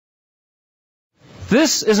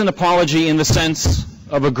This is an apology in the sense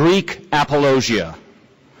of a Greek apologia,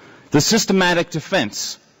 the systematic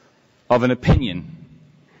defense of an opinion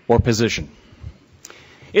or position.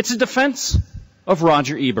 It's a defense of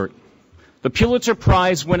Roger Ebert, the Pulitzer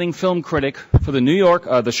Prize winning film critic for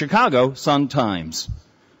the Chicago Sun-Times,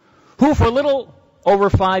 who for a little over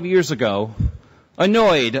 5 years ago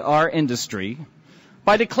annoyed our industry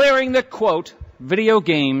by declaring that, quote, video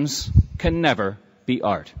games can never be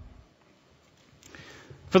art.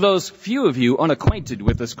 For those few of you unacquainted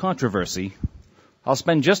with this controversy, I'll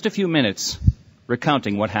spend just a few minutes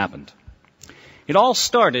recounting what happened. It all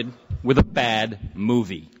started with a bad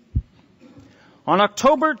movie. On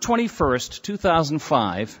October 21st,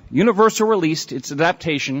 2005, Universal released its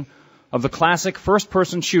adaptation of the classic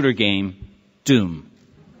first-person shooter game, Doom.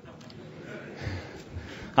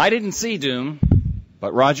 I didn't see Doom,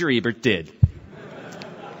 but Roger Ebert did.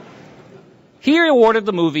 He awarded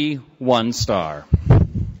the movie 1 star.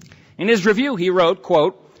 In his review, he wrote,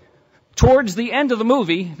 quote, "Towards the end of the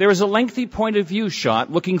movie, there is a lengthy point-of-view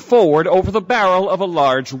shot looking forward over the barrel of a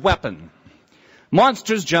large weapon.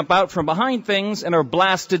 Monsters jump out from behind things and are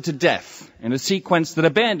blasted to death in a sequence that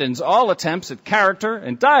abandons all attempts at character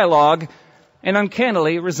and dialogue and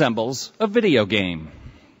uncannily resembles a video game."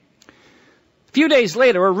 A few days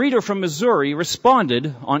later, a reader from Missouri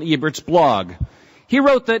responded on Ebert's blog. He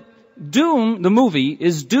wrote that Doom, the movie,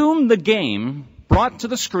 is Doom the game brought to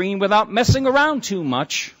the screen without messing around too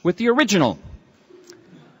much with the original.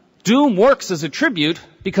 Doom works as a tribute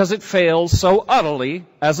because it fails so utterly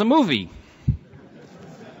as a movie.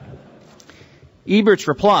 Ebert's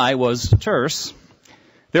reply was terse.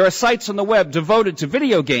 There are sites on the web devoted to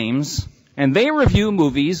video games, and they review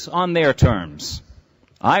movies on their terms.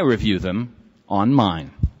 I review them on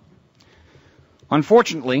mine.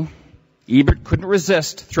 Unfortunately, Ebert couldn't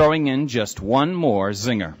resist throwing in just one more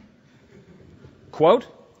zinger. Quote,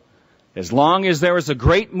 "As long as there is a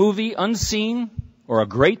great movie unseen or a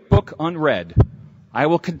great book unread, I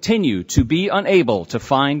will continue to be unable to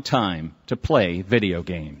find time to play video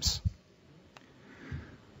games."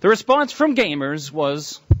 The response from gamers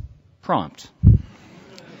was prompt.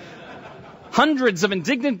 Hundreds of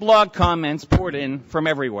indignant blog comments poured in from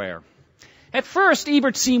everywhere. At first,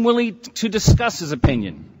 Ebert seemed willing to discuss his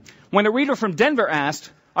opinion. When a reader from Denver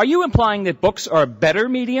asked, "Are you implying that books are better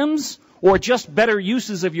mediums or just better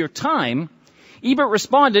uses of your time?" Ebert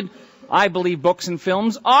responded, "I believe books and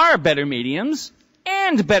films are better mediums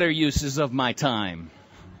and better uses of my time.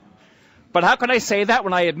 But how can I say that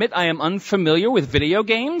when I admit I am unfamiliar with video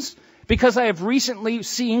games? Because I have recently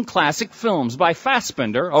seen classic films by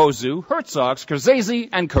Fassbinder, Ozu, Herzog, Scorsese,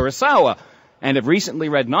 and Kurosawa, and have recently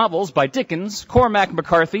read novels by Dickens, Cormac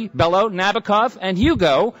McCarthy, Bellow, Nabokov, and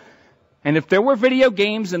Hugo. And if there were video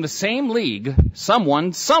games in the same league,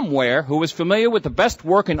 someone, somewhere, who was familiar with the best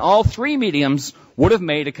work in all three mediums would have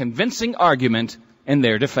made a convincing argument in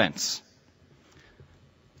their defense."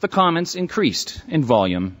 The comments increased in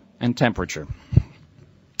volume and temperature.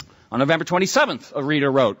 On November 27th, a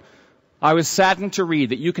reader wrote, "I was saddened to read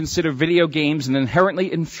that you consider video games an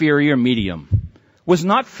inherently inferior medium. Was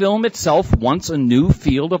not film itself once a new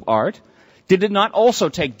field of art? Did it not also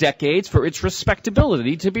take decades for its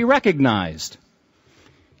respectability to be recognized?"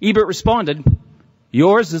 Ebert responded,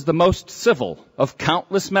 "Yours is the most civil of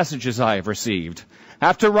countless messages I have received,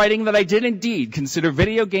 after writing that I did indeed consider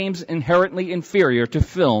video games inherently inferior to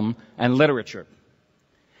film and literature.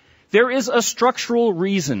 There is a structural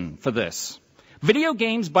reason for this. Video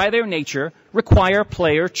games, by their nature, require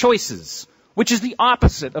player choices, which is the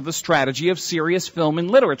opposite of the strategy of serious film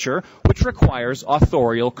and literature, which requires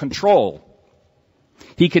authorial control."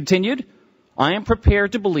 He continued, "I am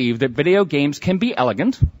prepared to believe that video games can be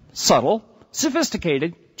elegant, subtle,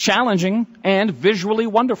 sophisticated, challenging, and visually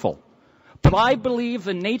wonderful. But I believe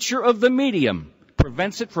the nature of the medium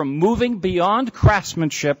prevents it from moving beyond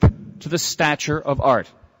craftsmanship to the stature of art.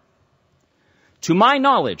 To my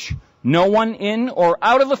knowledge, no one in or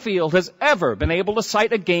out of the field has ever been able to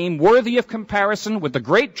cite a game worthy of comparison with the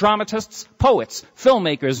great dramatists, poets,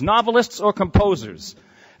 filmmakers, novelists, or composers.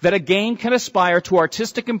 That a game can aspire to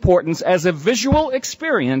artistic importance as a visual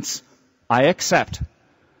experience, I accept.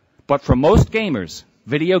 But for most gamers,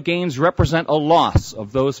 video games represent a loss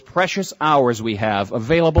of those precious hours we have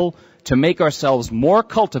available to make ourselves more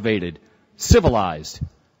cultivated, civilized,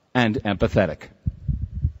 and empathetic."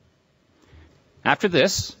 After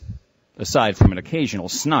this, aside from an occasional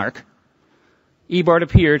snark, Ebert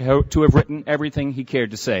appeared to have written everything he cared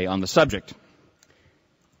to say on the subject.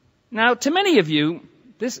 Now, to many of you,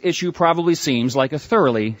 this issue probably seems like a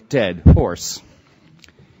thoroughly dead horse.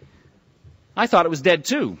 I thought it was dead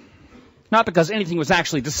too. Not because anything was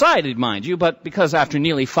actually decided, mind you, but because after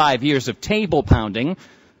nearly 5 years of table pounding,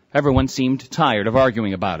 everyone seemed tired of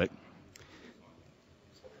arguing about it.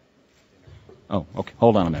 Oh, okay.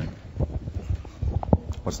 Hold on a minute.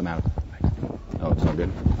 What's the matter? Oh, it's no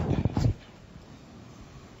good.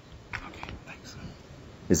 Okay, thanks.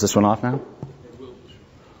 Is this one off now?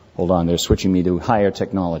 Hold on, they're switching me to higher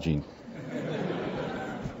technology.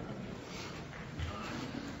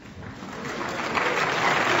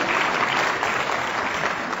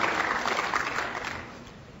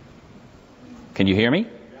 Can you hear me?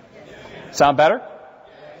 Sound better?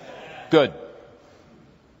 Good.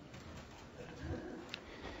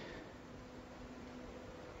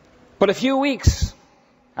 But a few weeks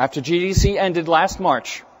after GDC ended last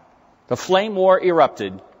March, the flame war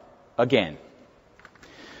erupted again.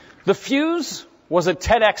 The fuse was a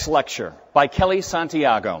TEDx lecture by Kelly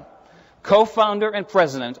Santiago, co-founder and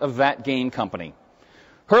president of that game company.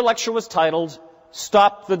 Her lecture was titled,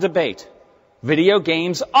 "Stop the Debate. Video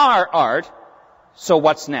games are art, so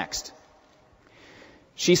what's next?"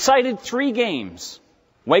 She cited 3 games,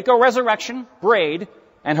 Waco Resurrection, Braid,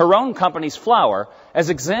 and her own company's Flower,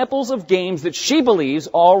 as examples of games that she believes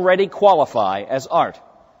already qualify as art.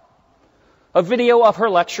 A video of her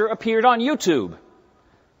lecture appeared on YouTube.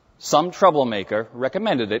 Some troublemaker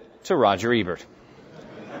recommended it to Roger Ebert.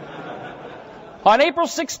 On April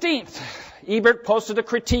 16th, Ebert posted a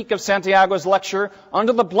critique of Santiago's lecture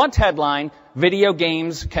under the blunt headline, "Video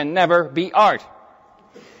games can never be art."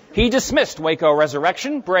 He dismissed Waco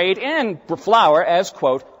Resurrection, Braid, and Flower as,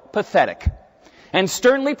 quote, "pathetic," and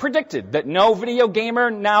sternly predicted that no video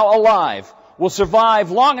gamer now alive will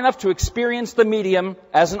survive long enough to experience the medium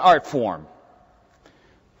as an art form.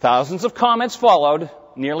 Thousands of comments followed,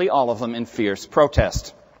 nearly all of them in fierce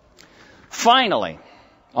protest. Finally,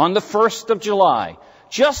 on the 1st of July,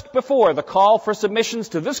 just before the call for submissions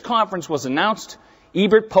to this conference was announced,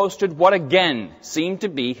 Ebert posted what again seemed to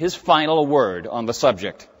be his final word on the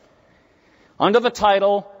subject. Under the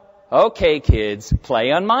title, "Okay, kids,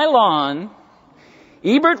 play on my lawn,"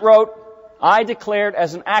 Ebert wrote, "I declared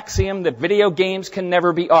as an axiom that video games can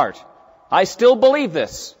never be art. I still believe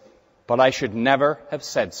this, but I should never have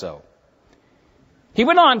said so." He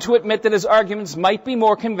went on to admit that his arguments might be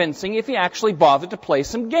more convincing if he actually bothered to play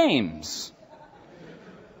some games.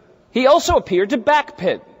 He also appeared to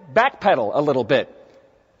backpedal a little bit.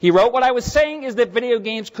 He wrote, "What I was saying is that video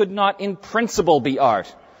games could not in principle be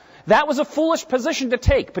art. That was a foolish position to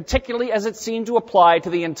take, particularly as it seemed to apply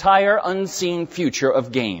to the entire unseen future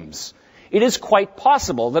of games. It is quite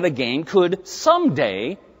possible that a game could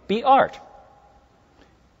someday be art."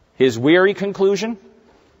 His weary conclusion?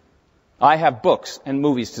 "I have books and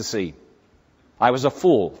movies to see. I was a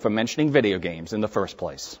fool for mentioning video games in the first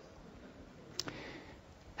place."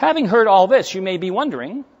 Having heard all this, you may be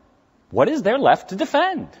wondering, what is there left to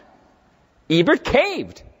defend? Ebert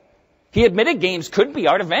caved. He admitted games could be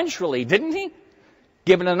art eventually, didn't he?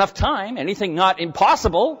 Given enough time, anything not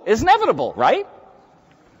impossible is inevitable, right?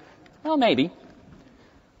 Well, maybe.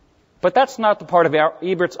 But that's not the part of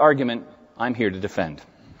Ebert's argument I'm here to defend.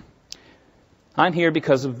 I'm here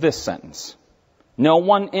because of this sentence. No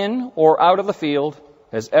one in or out of the field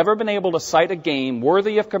has ever been able to cite a game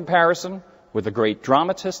worthy of comparison with the great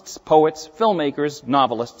dramatists, poets, filmmakers,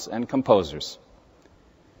 novelists, and composers.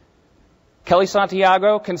 Kelly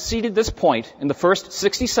Santiago conceded this point in the first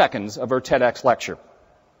 60 seconds of her TEDx lecture.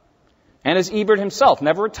 And as Ebert himself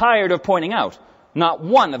never tired of pointing out, not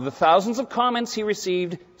one of the thousands of comments he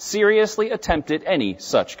received seriously attempted any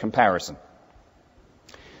such comparison.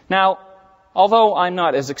 Now, although I'm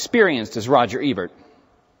not as experienced as Roger Ebert,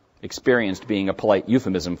 experienced being a polite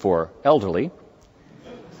euphemism for elderly,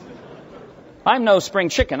 I'm no spring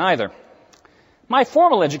chicken either. My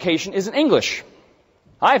formal education is in English.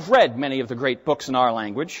 I've read many of the great books in our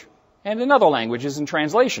language and in other languages in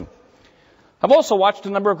translation. I've also watched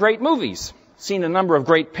a number of great movies, seen a number of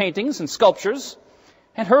great paintings and sculptures,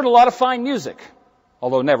 and heard a lot of fine music,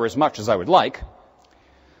 although never as much as I would like.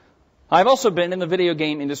 I've also been in the video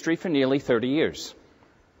game industry for nearly 30 years.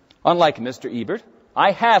 Unlike Mr. Ebert,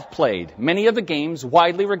 I have played many of the games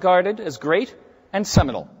widely regarded as great and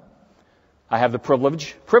seminal. I have the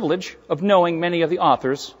privilege of knowing many of the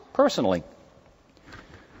authors personally.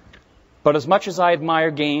 But as much as I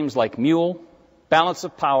admire games like Mule, Balance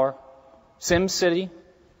of Power, SimCity,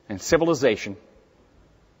 and Civilization,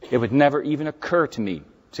 it would never even occur to me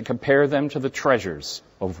to compare them to the treasures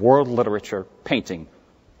of world literature, painting,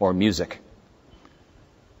 or music.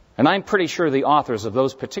 And I'm pretty sure the authors of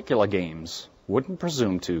those particular games wouldn't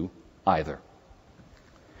presume to either.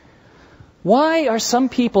 Why are some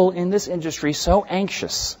people in this industry so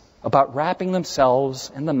anxious about wrapping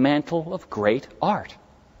themselves in the mantle of great art.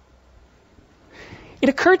 It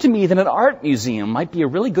occurred to me that an art museum might be a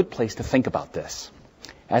really good place to think about this.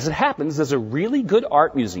 As it happens, there's a really good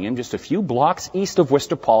art museum just a few blocks east of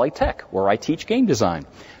Worcester Polytech, where I teach game design.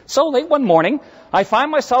 So late one morning, I find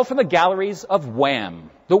myself in the galleries of Wham,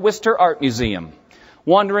 the Worcester Art Museum,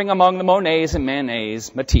 wandering among the Monets and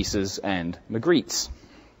Manets, Matisses and Magrittes.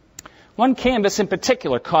 One canvas in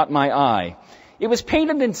particular caught my eye. It was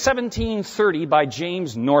painted in 1730 by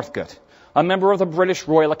James Northcote, a member of the British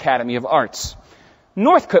Royal Academy of Arts.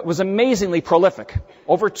 Northcote was amazingly prolific.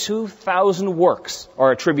 Over 2,000 works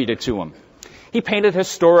are attributed to him. He painted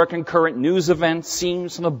historic and current news events,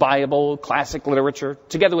 scenes from the Bible, classic literature,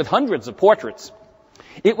 together with hundreds of portraits.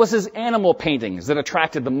 It was his animal paintings that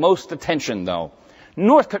attracted the most attention, though.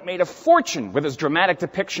 Northcote made a fortune with his dramatic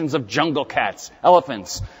depictions of jungle cats,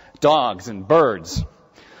 elephants, dogs, and birds.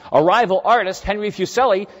 A rival artist, Henry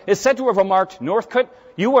Fuseli, is said to have remarked, "Northcote,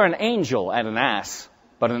 you are an angel and an ass,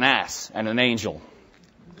 but an ass and an angel."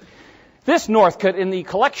 This Northcote in the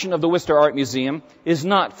collection of the Worcester Art Museum is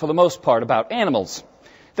not, for the most part, about animals.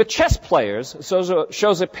 The chess players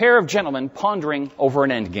shows a pair of gentlemen pondering over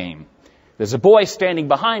an endgame. There's a boy standing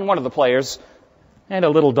behind one of the players and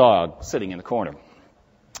a little dog sitting in the corner.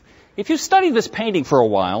 If you study this painting for a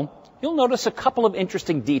while, you'll notice a couple of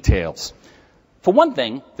interesting details. For one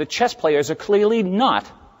thing, the chess players are clearly not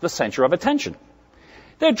the center of attention.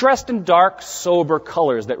 They're dressed in dark, sober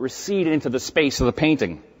colors that recede into the space of the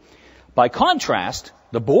painting. By contrast,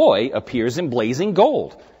 the boy appears in blazing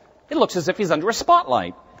gold. It looks as if he's under a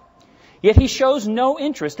spotlight. Yet he shows no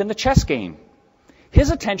interest in the chess game.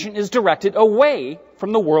 His attention is directed away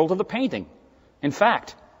from the world of the painting. In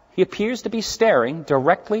fact, he appears to be staring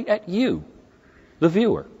directly at you, the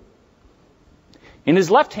viewer. In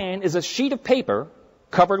his left hand is a sheet of paper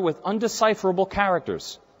covered with undecipherable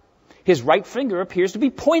characters. His right finger appears to be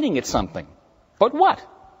pointing at something. But what?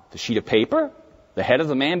 The sheet of paper? The head of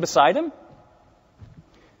the man beside him?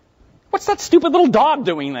 What's that stupid little dog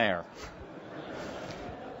doing there?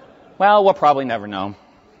 Well, we'll probably never know.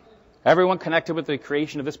 Everyone connected with the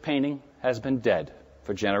creation of this painting has been dead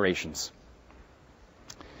for generations.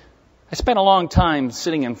 I spent a long time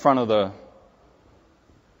sitting in front of the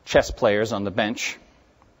chess players on the bench.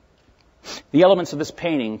 The elements of this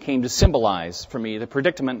painting came to symbolize for me the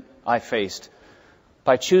predicament I faced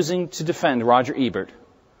by choosing to defend Roger Ebert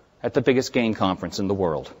at the biggest game conference in the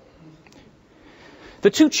world.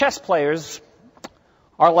 The two chess players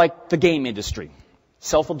are like the game industry,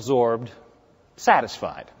 self-absorbed,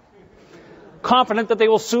 satisfied, confident that they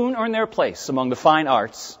will soon earn their place among the fine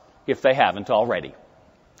arts if they haven't already.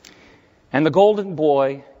 And the golden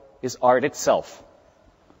boy is art itself,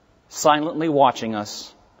 silently watching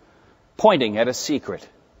us, pointing at a secret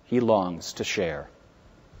he longs to share.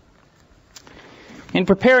 In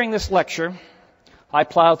preparing this lecture, I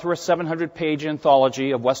plowed through a 700-page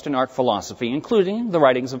anthology of Western art philosophy, including the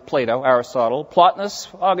writings of Plato, Aristotle, Plotinus,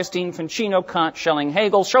 Augustine, Ficino, Kant, Schelling,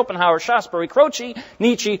 Hegel, Schopenhauer, Shaftesbury, Croce,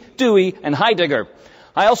 Nietzsche, Dewey, and Heidegger.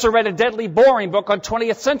 I also read a deadly boring book on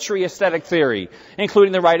 20th century aesthetic theory,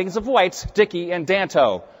 including the writings of Weitz, Dickey, and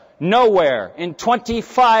Danto. Nowhere in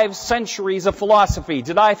 25 centuries of philosophy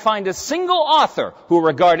did I find a single author who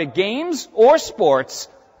regarded games or sports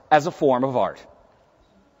as a form of art.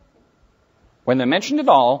 When they're mentioned at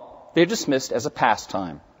all, they're dismissed as a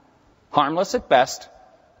pastime, harmless at best,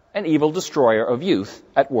 an evil destroyer of youth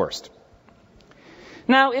at worst.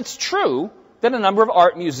 Now, it's true that a number of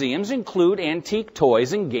art museums include antique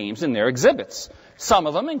toys and games in their exhibits. Some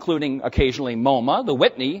of them, including occasionally MoMA, the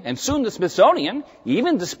Whitney, and soon the Smithsonian,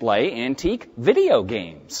 even display antique video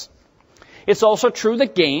games. It's also true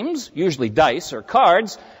that games, usually dice or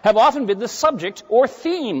cards, have often been the subject or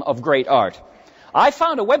theme of great art. I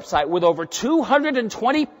found a website with over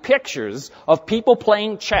 220 pictures of people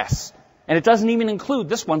playing chess, and it doesn't even include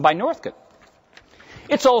this one by Northcote.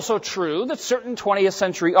 It's also true that certain 20th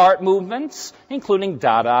century art movements, including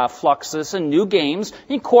Dada, Fluxus, and New Games,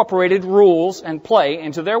 incorporated rules and play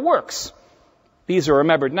into their works. These are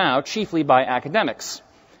remembered now chiefly by academics,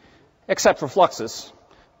 except for Fluxus,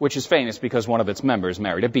 which is famous because one of its members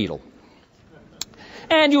married a beetle.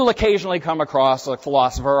 And you'll occasionally come across a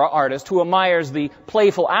philosopher or artist who admires the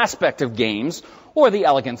playful aspect of games or the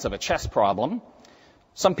elegance of a chess problem.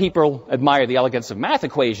 Some people admire the elegance of math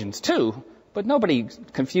equations too, but nobody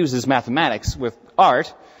confuses mathematics with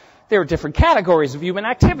art. There are different categories of human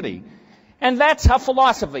activity. And that's how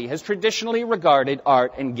philosophy has traditionally regarded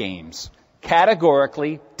art and games.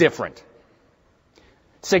 Categorically different.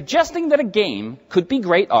 Suggesting that a game could be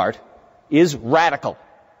great art is radical.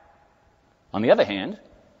 On the other hand,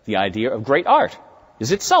 the idea of great art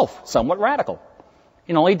is itself somewhat radical.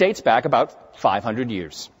 It only dates back about 500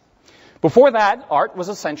 years. Before that, art was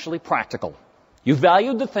essentially practical. You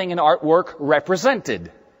valued the thing an artwork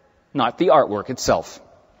represented, not the artwork itself.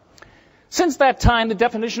 Since that time, the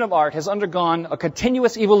definition of art has undergone a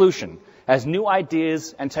continuous evolution as new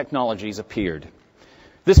ideas and technologies appeared.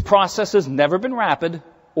 This process has never been rapid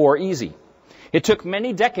or easy. It took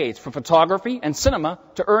many decades for photography and cinema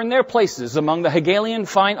to earn their places among the Hegelian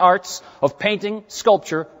fine arts of painting,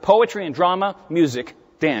 sculpture, poetry and drama, music,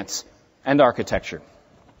 dance, and architecture.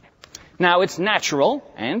 Now, it's natural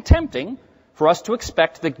and tempting for us to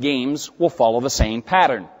expect that games will follow the same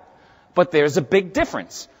pattern. But there's a big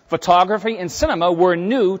difference. Photography and cinema were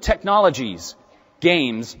new technologies.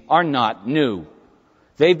 Games are not new.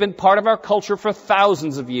 They've been part of our culture for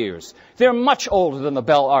thousands of years. They're much older than the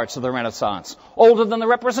belle arts of the Renaissance, older than the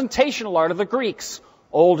representational art of the Greeks,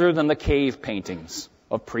 older than the cave paintings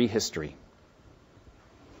of prehistory.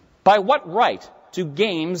 By what right do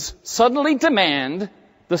games suddenly demand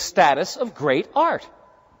the status of great art?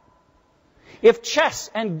 If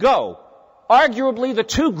chess and Go, arguably the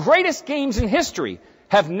two greatest games in history,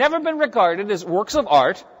 have never been regarded as works of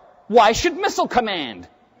art, why should Missile Command?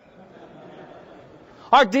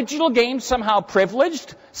 Are digital games somehow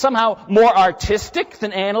privileged, somehow more artistic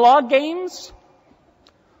than analog games?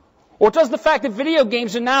 Or does the fact that video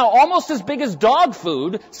games are now almost as big as dog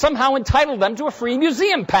food somehow entitle them to a free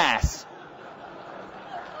museum pass?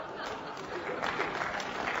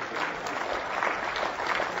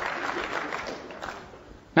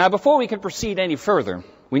 Now, before we can proceed any further,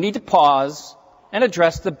 we need to pause and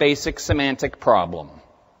address the basic semantic problem.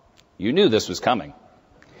 You knew this was coming.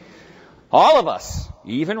 All of us,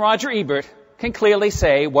 even Roger Ebert, can clearly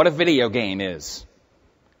say what a video game is.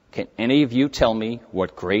 Can any of you tell me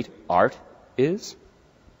what great art is?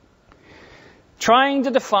 Trying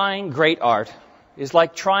to define great art is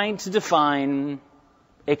like trying to define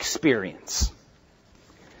experience.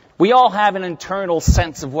 We all have an internal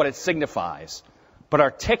sense of what it signifies, but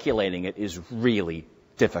articulating it is really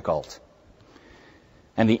difficult.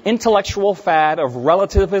 And the intellectual fad of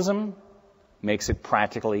relativism makes it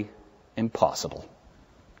practically impossible.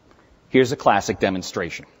 Here's a classic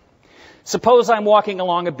demonstration. Suppose I'm walking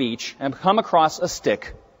along a beach and come across a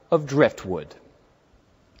stick of driftwood.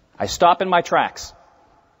 I stop in my tracks.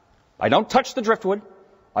 I don't touch the driftwood.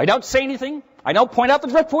 I don't say anything. I don't point out the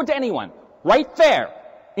driftwood to anyone. Right there,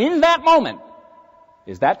 in that moment,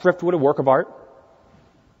 is that driftwood a work of art?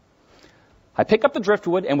 I pick up the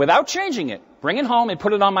driftwood and without changing it, bring it home and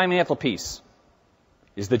put it on my mantelpiece.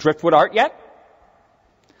 Is the driftwood art yet?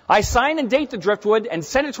 I sign and date the driftwood and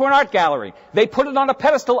send it to an art gallery. They put it on a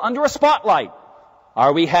pedestal under a spotlight.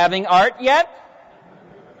 Are we having art yet?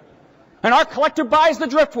 An art collector buys the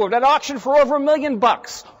driftwood at auction for over $1 million.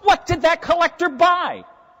 What did that collector buy?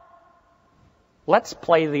 Let's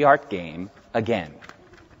play the art game again.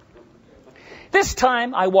 This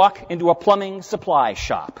time I walk into a plumbing supply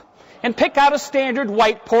shop and pick out a standard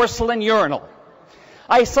white porcelain urinal.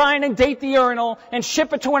 I sign and date the urinal and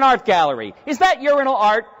ship it to an art gallery. Is that urinal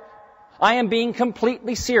art? I am being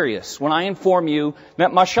completely serious when I inform you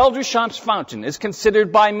that Marcel Duchamp's fountain is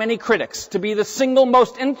considered by many critics to be the single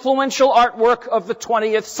most influential artwork of the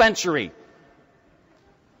 20th century.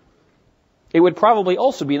 It would probably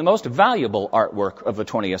also be the most valuable artwork of the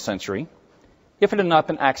 20th century if it had not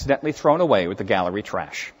been accidentally thrown away with the gallery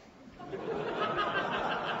trash.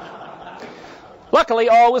 Luckily,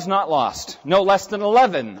 all was not lost. No less than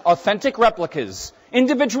 11 authentic replicas,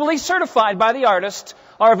 individually certified by the artist,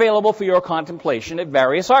 are available for your contemplation at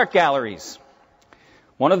various art galleries.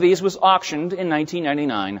 One of these was auctioned in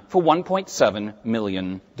 1999 for $1.7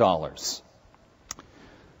 million.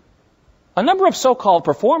 A number of so-called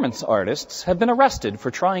performance artists have been arrested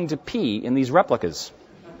for trying to pee in these replicas.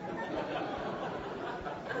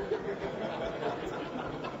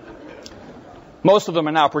 Most of them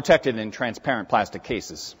are now protected in transparent plastic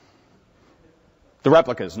cases. The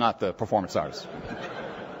replicas, not the performance artists.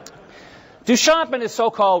 Duchamp and his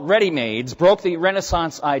so-called ready-mades broke the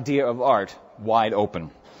Renaissance idea of art wide open.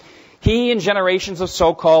 He and generations of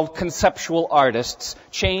so-called conceptual artists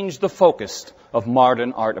changed the focus of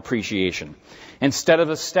modern art appreciation. Instead of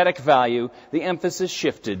aesthetic value, the emphasis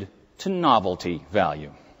shifted to novelty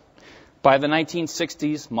value. By the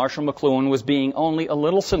 1960s, Marshall McLuhan was being only a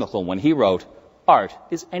little cynical when he wrote, "Art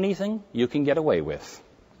is anything you can get away with."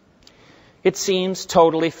 It seems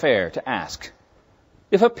totally fair to ask,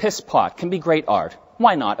 if a piss pot can be great art,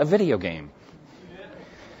 why not a video game?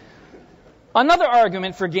 Another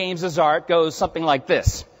argument for games as art goes something like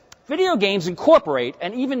this. Video games incorporate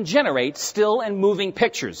and even generate still and moving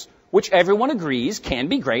pictures, which everyone agrees can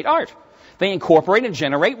be great art. They incorporate and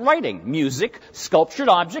generate writing, music, sculptured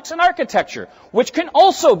objects, and architecture, which can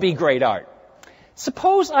also be great art.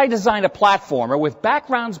 Suppose I design a platformer with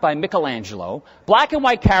backgrounds by Michelangelo, black and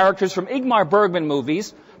white characters from Ingmar Bergman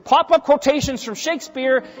movies, pop-up quotations from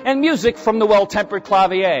Shakespeare, and music from the Well-Tempered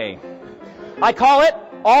Clavier. I call it,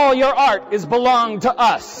 All Your Art Is Belong to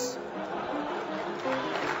Us.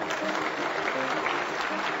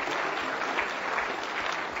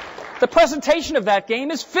 The presentation of that game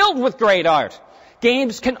is filled with great art.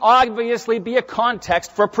 Games can obviously be a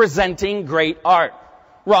context for presenting great art.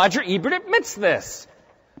 Roger Ebert admits this.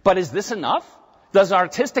 But is this enough? Does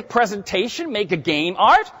artistic presentation make a game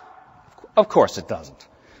art? Of course it doesn't.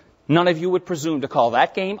 None of you would presume to call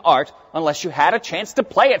that game art unless you had a chance to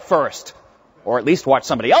play it first, or at least watch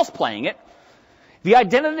somebody else playing it. The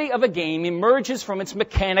identity of a game emerges from its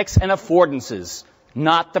mechanics and affordances,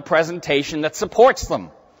 not the presentation that supports them.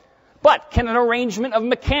 But can an arrangement of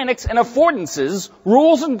mechanics and affordances,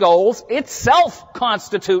 rules and goals, itself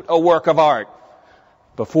constitute a work of art?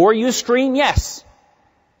 Before you scream yes,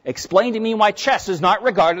 explain to me why chess is not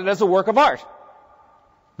regarded as a work of art.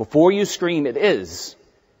 Before you scream it is,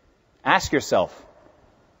 ask yourself,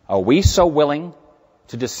 are we so willing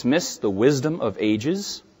to dismiss the wisdom of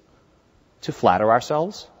ages to flatter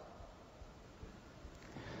ourselves?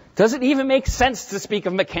 Does it even make sense to speak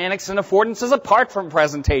of mechanics and affordances apart from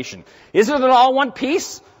presentation? Isn't it all one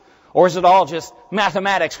piece? Or is it all just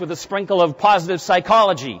mathematics with a sprinkle of positive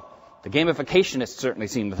psychology? The gamificationists certainly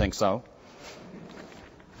seem to think so.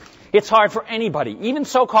 It's hard for anybody, even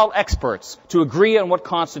so-called experts, to agree on what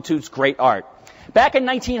constitutes great art. Back in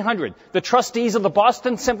 1900, the trustees of the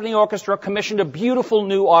Boston Symphony Orchestra commissioned a beautiful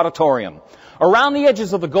new auditorium. Around the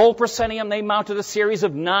edges of the gold proscenium, they mounted a series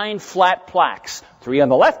of 9 flat plaques, 3 on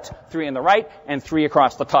the left, 3 on the right, and 3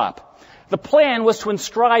 across the top. The plan was to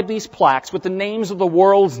inscribe these plaques with the names of the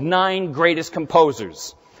world's 9 greatest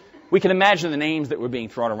composers. We can imagine the names that were being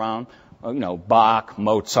thrown around, Bach,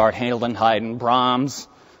 Mozart, Haydn, Haydn, Brahms.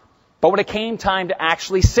 But when it came time to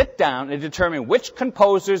actually sit down and determine which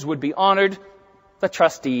composers would be honored, the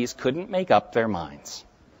trustees couldn't make up their minds.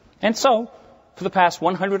 And so, for the past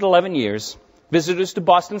 111 years, visitors to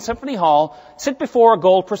Boston Symphony Hall sit before a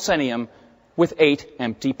gold proscenium with 8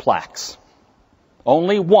 empty plaques.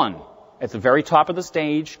 Only one at the very top of the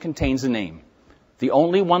stage contains a name. The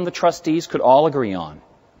only one the trustees could all agree on.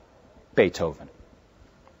 Beethoven.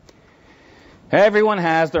 Everyone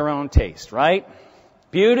has their own taste, right?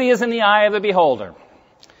 Beauty is in the eye of the beholder.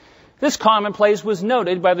 This commonplace was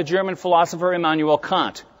noted by the German philosopher Immanuel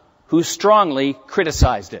Kant, who strongly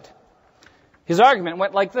criticized it. His argument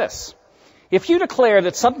went like this. If you declare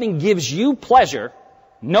that something gives you pleasure,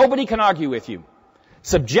 nobody can argue with you.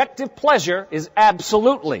 Subjective pleasure is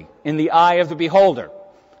absolutely in the eye of the beholder,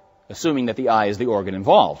 assuming that the eye is the organ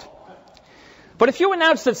involved. But if you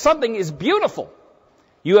announce that something is beautiful,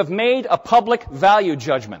 you have made a public value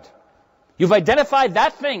judgment. You've identified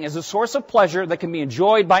that thing as a source of pleasure that can be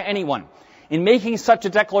enjoyed by anyone. In making such a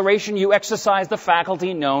declaration, you exercise the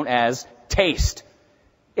faculty known as taste.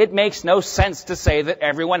 It makes no sense to say that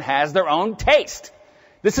everyone has their own taste.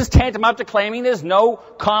 This is tantamount to claiming there's no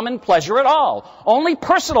common pleasure at all, only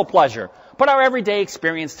personal pleasure. But our everyday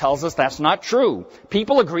experience tells us that's not true.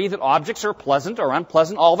 People agree that objects are pleasant or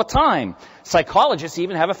unpleasant all the time. Psychologists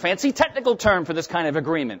even have a fancy technical term for this kind of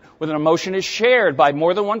agreement, when an emotion is shared by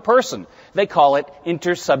more than one person. They call it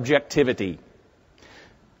intersubjectivity.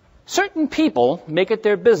 Certain people make it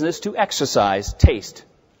their business to exercise taste.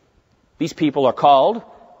 These people are called,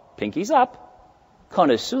 pinkies up,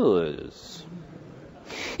 connoisseurs.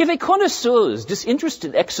 If a connoisseur's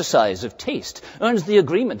disinterested exercise of taste earns the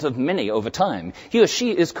agreement of many over time, he or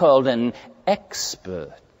she is called an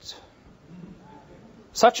expert.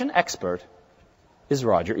 Such an expert is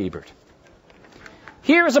Roger Ebert.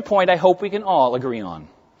 Here is a point I hope we can all agree on.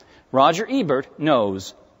 Roger Ebert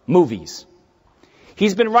knows movies.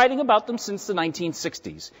 He's been writing about them since the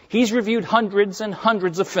 1960s. He's reviewed hundreds and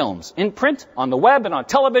hundreds of films, in print, on the web, and on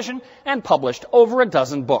television, and published over a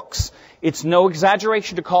dozen books. It's no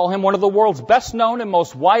exaggeration to call him one of the world's best-known and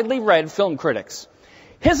most widely read film critics.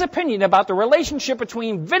 His opinion about the relationship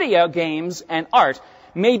between video games and art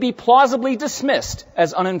may be plausibly dismissed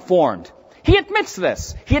as uninformed. He admits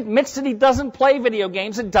this. He admits that he doesn't play video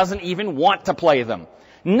games and doesn't even want to play them.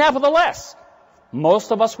 Nevertheless,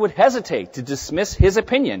 most of us would hesitate to dismiss his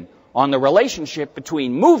opinion on the relationship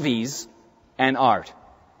between movies and art.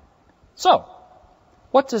 So,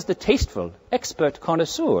 what does the tasteful, expert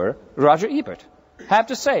connoisseur, Roger Ebert, have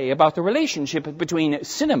to say about the relationship between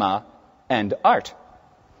cinema and art?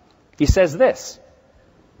 He says this: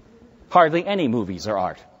 hardly any movies are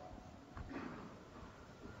art.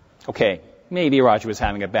 Okay, maybe Roger was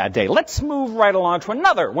having a bad day. Let's move right along to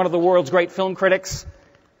another one of the world's great film critics.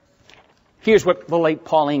 Here's what the late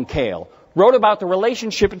Pauline Kael wrote about the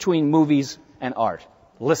relationship between movies and art.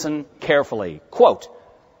 Listen carefully. Quote,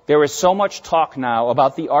 "There is so much talk now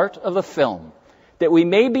about the art of the film that we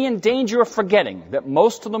may be in danger of forgetting that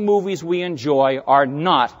most of the movies we enjoy are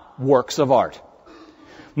not works of art.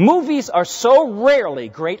 Movies are so rarely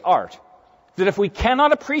great art that if we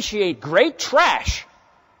cannot appreciate great trash,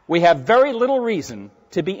 we have very little reason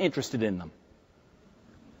to be interested in them."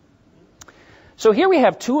 So here we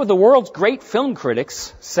have two of the world's great film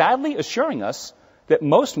critics sadly assuring us that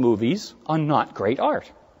most movies are not great art.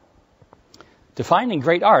 Defining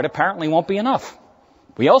great art apparently won't be enough.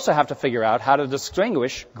 We also have to figure out how to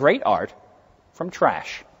distinguish great art from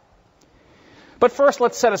trash. But first,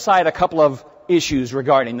 let's set aside a couple of issues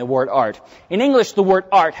regarding the word art. In English, the word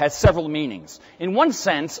art has several meanings. In one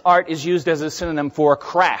sense, art is used as a synonym for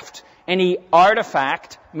craft. Any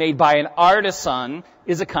artifact made by an artisan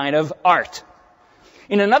is a kind of art.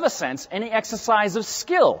 In another sense, any exercise of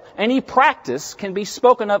skill, any practice can be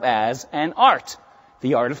spoken of as an art.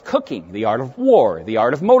 The art of cooking, the art of war, the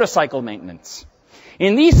art of motorcycle maintenance.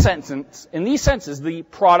 In these senses, the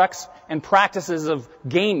products and practices of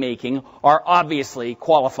game making are obviously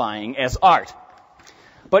qualifying as art.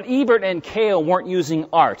 But Ebert and Kael weren't using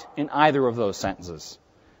art in either of those sentences.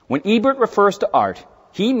 When Ebert refers to art,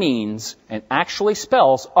 he means and actually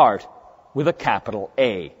spells art with a capital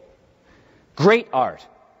A. Great art,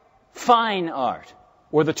 fine art,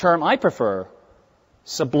 or the term I prefer,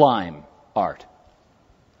 sublime art.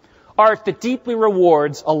 Art that deeply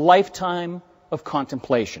rewards a lifetime of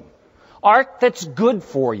contemplation. Art that's good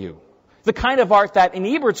for you. The kind of art that, in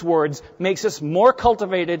Ebert's words, makes us more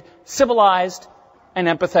cultivated, civilized, and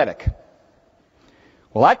empathetic.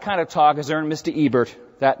 Well, that kind of talk has earned Mr. Ebert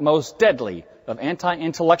that most deadly of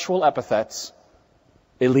anti-intellectual epithets,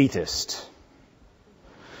 elitist.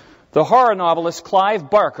 The horror novelist Clive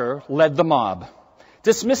Barker led the mob,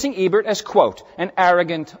 dismissing Ebert as, quote, an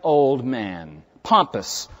arrogant old man,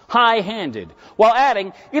 pompous, high-handed, while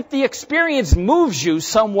adding, if the experience moves you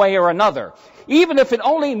some way or another, even if it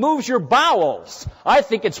only moves your bowels, I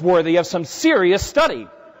think it's worthy of some serious study.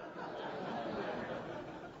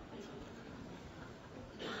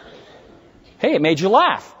 Hey, it made you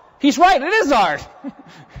laugh. He's right, it is art.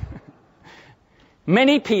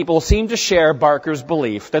 Many people seem to share Barker's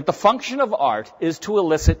belief that the function of art is to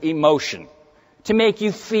elicit emotion, to make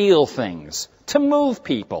you feel things, to move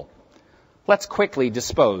people. Let's quickly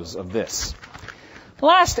dispose of this.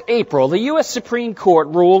 Last April, the U.S. Supreme Court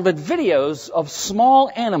ruled that videos of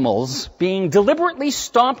small animals being deliberately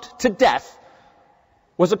stomped to death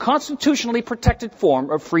was a constitutionally protected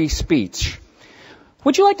form of free speech.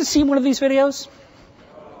 Would you like to see one of these videos?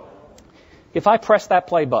 If I press that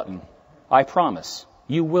play button, I promise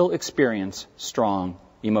you will experience strong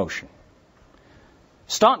emotion.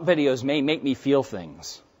 Stomp videos may make me feel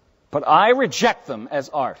things, but I reject them as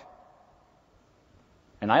art.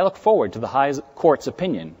 And I look forward to the High Court's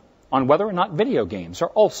opinion on whether or not video games are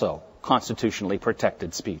also constitutionally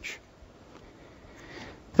protected speech.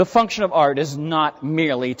 The function of art is not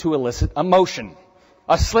merely to elicit emotion.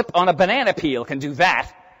 A slip on a banana peel can do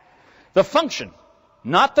that. The function,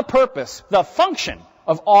 not the purpose, the function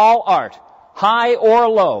of all art, high or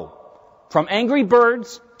low, from Angry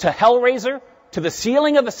Birds to Hellraiser to the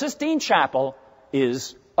ceiling of the Sistine Chapel,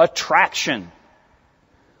 is attraction.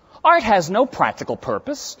 Art has no practical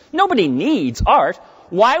purpose. Nobody needs art.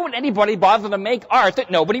 Why would anybody bother to make art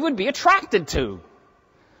that nobody would be attracted to?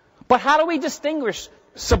 But how do we distinguish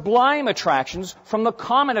sublime attractions from the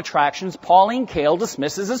common attractions Pauline Kael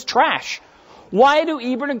dismisses as trash? Why do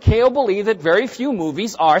Ebert and Kael believe that very few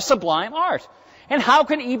movies are sublime art? And how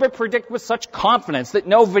can Ebert predict with such confidence that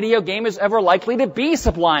no video game is ever likely to be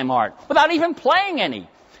sublime art without even playing any?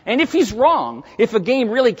 And if he's wrong, if a game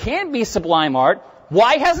really can be sublime art,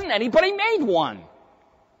 why hasn't anybody made one?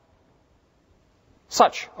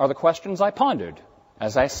 Such are the questions I pondered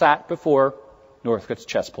as I sat before Northcote's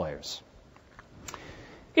chess players.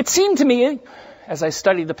 It seemed to me, as I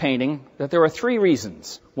studied the painting, that there are three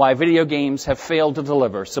reasons why video games have failed to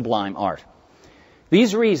deliver sublime art.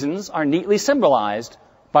 These reasons are neatly symbolized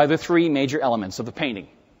by the three major elements of the painting.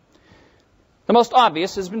 The most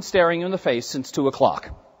obvious has been staring you in the face since 2 o'clock.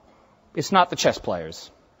 It's not the chess players.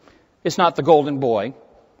 It's not the golden boy,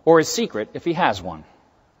 or his secret if he has one.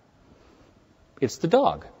 It's the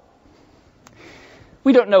dog.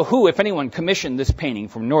 We don't know who, if anyone, commissioned this painting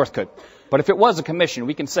from Northcote, but if it was a commission,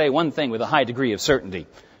 we can say one thing with a high degree of certainty.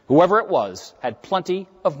 Whoever it was had plenty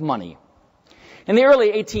of money. In the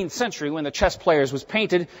early 18th century, when the Chess Players was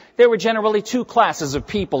painted, there were generally two classes of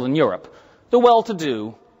people in Europe. the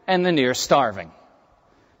well-to-do, and the near starving.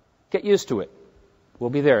 Get used to it. We'll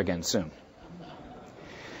be there again soon.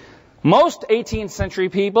 Most 18th century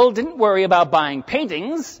people didn't worry about buying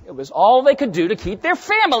paintings. It was all they could do to keep their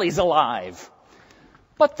families alive.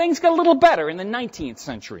 But things got a little better in the 19th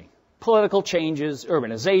century. Political changes,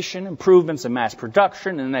 urbanization, improvements in mass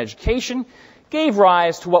production and education gave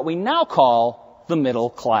rise to what we now call the middle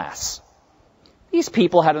class. These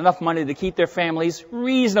people had enough money to keep their families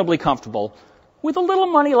reasonably comfortable, with a little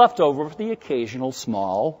money left over for the occasional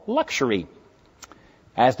small luxury.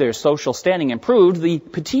 As their social standing improved, the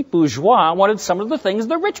petit bourgeois wanted some of the things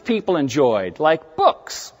the rich people enjoyed, like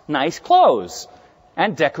books, nice clothes,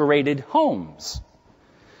 and decorated homes.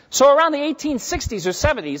 So around the 1860s or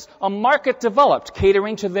 70s, a market developed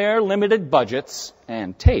catering to their limited budgets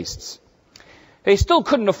and tastes. They still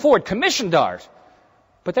couldn't afford commissioned art,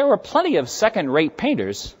 but there were plenty of second-rate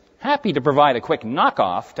painters happy to provide a quick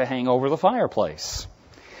knockoff to hang over the fireplace.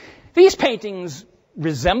 These paintings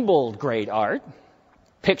resembled great art: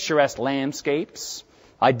 picturesque landscapes,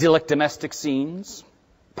 idyllic domestic scenes,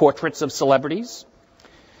 portraits of celebrities.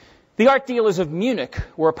 The art dealers of Munich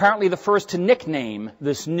were apparently the first to nickname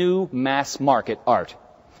this new mass-market art.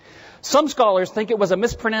 Some scholars think it was a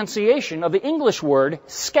mispronunciation of the English word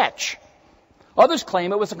sketch. Others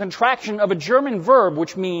claim it was a contraction of a German verb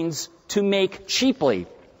which means to make cheaply.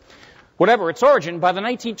 Whatever its origin, by the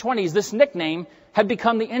 1920s, this nickname had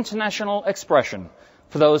become the international expression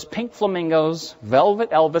for those pink flamingos,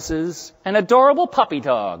 velvet Elvises, and adorable puppy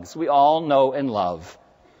dogs we all know and love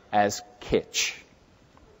as kitsch.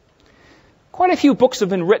 Quite a few books have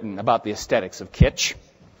been written about the aesthetics of kitsch.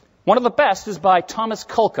 One of the best is by Thomas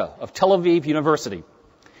Kulka of Tel Aviv University.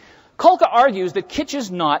 Kulka argues that kitsch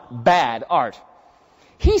is not bad art.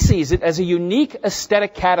 He sees it as a unique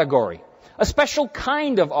aesthetic category, a special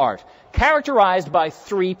kind of art characterized by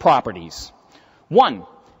three properties. One,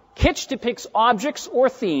 kitsch depicts objects or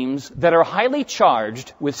themes that are highly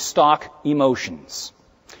charged with stock emotions.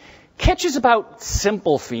 Kitsch is about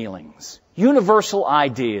simple feelings, universal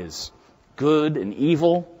ideas, good and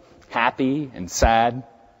evil, happy and sad.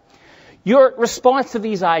 Your response to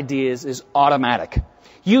these ideas is automatic.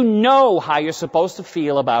 You know how you're supposed to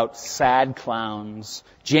feel about sad clowns,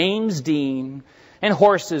 James Dean, and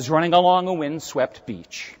horses running along a windswept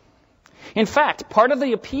beach. In fact, part of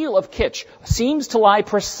the appeal of kitsch seems to lie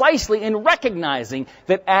precisely in recognizing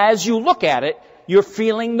that as you look at it, you're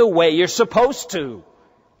feeling the way you're supposed to.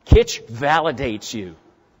 Kitsch validates you.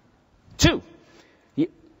 Two,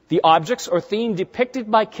 the objects or theme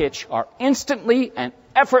depicted by kitsch are instantly and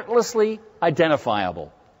effortlessly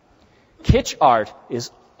identifiable. Kitsch art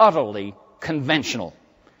is utterly conventional.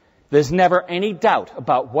 There's never any doubt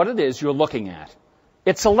about what it is you're looking at.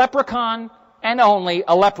 It's a leprechaun and only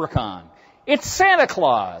a leprechaun. It's Santa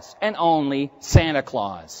Claus and only Santa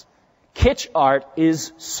Claus. Kitsch art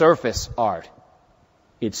is surface art.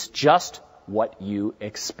 It's just what you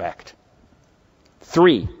expect.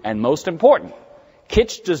 Three, and most important,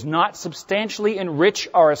 kitsch does not substantially enrich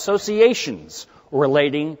our associations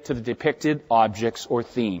relating to the depicted objects or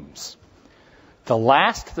themes. The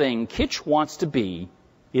last thing kitsch wants to be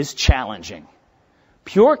is challenging.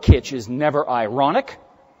 Pure kitsch is never ironic,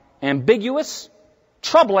 ambiguous,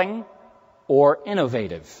 troubling, or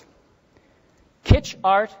innovative. Kitsch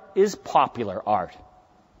art is popular art,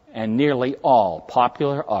 and nearly all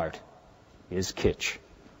popular art is kitsch.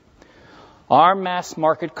 Our mass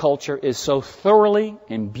market culture is so thoroughly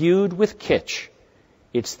imbued with kitsch,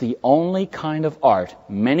 it's the only kind of art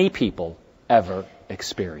many people ever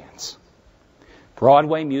experience.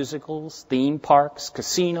 Broadway musicals, theme parks,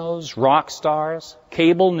 casinos, rock stars,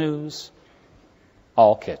 cable news,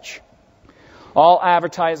 all kitsch. All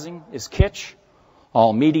advertising is kitsch.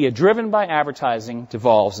 All media driven by advertising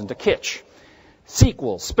devolves into kitsch.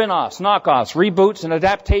 Sequels, spin-offs, knockoffs, reboots, and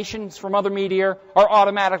adaptations from other media are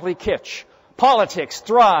automatically kitsch. Politics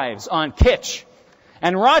thrives on kitsch.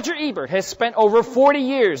 And Roger Ebert has spent over 40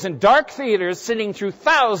 years in dark theaters sitting through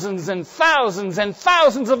thousands and thousands and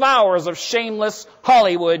thousands of hours of shameless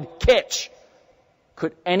Hollywood kitsch.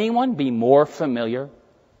 Could anyone be more familiar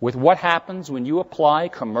with what happens when you apply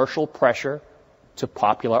commercial pressure to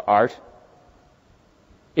popular art?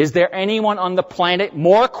 Is there anyone on the planet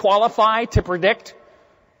more qualified to predict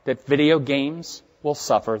that video games will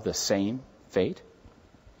suffer the same fate?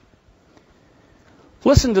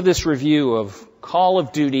 Listen to this review of Call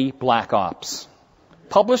of Duty Black Ops,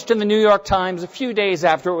 published in the New York Times a few days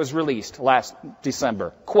after it was released last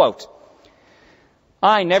December. Quote,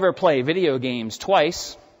 "I never play video games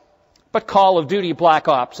twice, but Call of Duty Black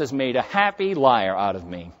Ops has made a happy liar out of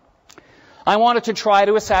me. I wanted to try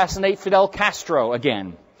to assassinate Fidel Castro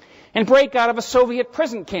again. and break out of a Soviet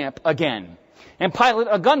prison camp again, and pilot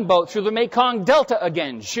a gunboat through the Mekong Delta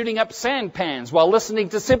again, shooting up sandpans while listening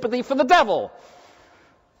to Sympathy for the Devil.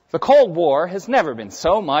 The Cold War has never been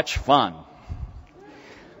so much fun.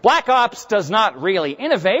 Black Ops does not really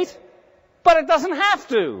innovate, but it doesn't have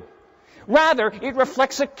to. Rather, it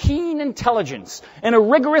reflects a keen intelligence and a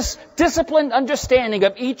rigorous, disciplined understanding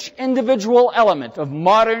of each individual element of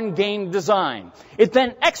modern game design. It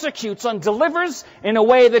then executes and delivers in a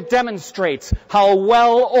way that demonstrates how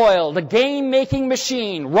well-oiled a game-making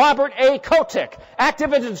machine Robert A. Kotick,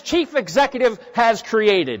 Activision's chief executive, has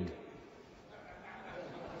created.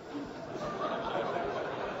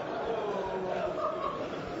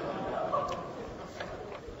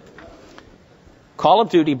 Call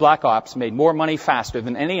of Duty Black Ops made more money faster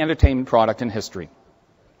than any entertainment product in history.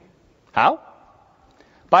 How?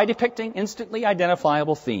 By depicting instantly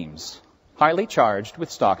identifiable themes, highly charged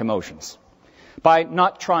with stock emotions. By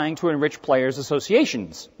not trying to enrich players'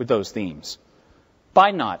 associations with those themes.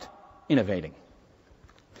 By not innovating.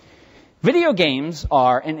 Video games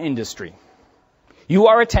are an industry. You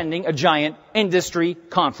are attending a giant industry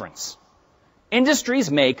conference.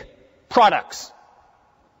 Industries make products.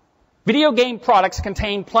 Video game products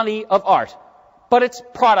contain plenty of art, but it's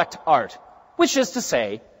product art, which is to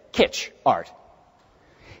say, kitsch art.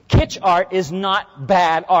 Kitsch art is not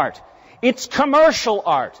bad art. It's commercial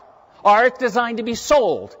art. Art designed to be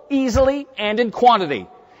sold easily and in quantity.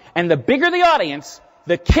 And the bigger the audience,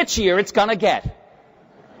 the kitschier it's gonna get.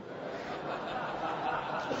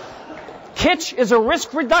 Kitsch is a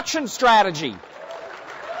risk reduction strategy.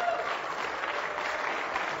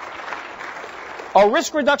 A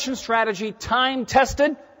risk reduction strategy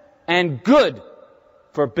time-tested and good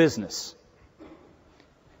for business.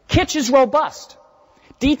 Kitsch is robust.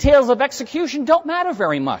 Details of execution don't matter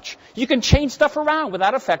very much. You can change stuff around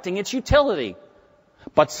without affecting its utility.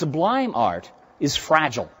 But sublime art is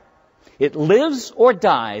fragile. It lives or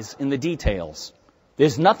dies in the details.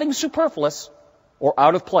 There's nothing superfluous or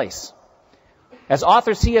out of place. As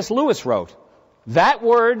author C.S. Lewis wrote, that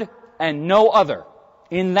word and no other,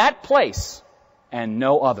 in that place and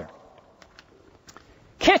no other.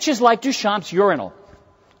 Kitsch is like Duchamp's urinal.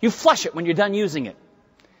 You flush it when you're done using it.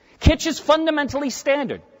 Kitsch is fundamentally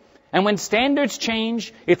standard. And when standards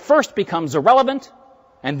change, it first becomes irrelevant,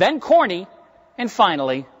 and then corny, and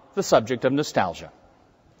finally, the subject of nostalgia.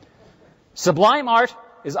 Sublime art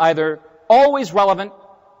is either always relevant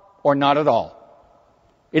or not at all.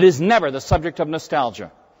 It is never the subject of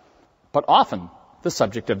nostalgia, but often the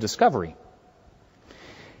subject of discovery.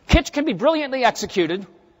 Kitsch can be brilliantly executed,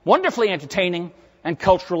 wonderfully entertaining, and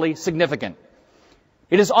culturally significant.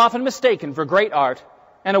 It is often mistaken for great art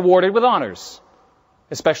and awarded with honors,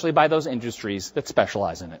 especially by those industries that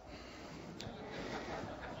specialize in it.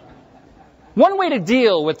 One way to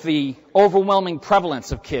deal with the overwhelming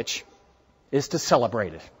prevalence of kitsch is to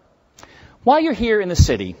celebrate it. While you're here in the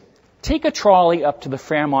city, take a trolley up to the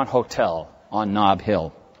Fairmont Hotel on Nob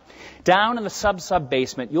Hill. Down in the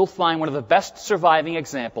sub-basement, you'll find one of the best surviving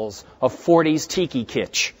examples of 40s tiki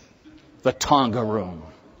kitsch, the Tonga Room.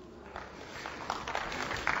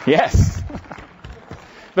 Yes,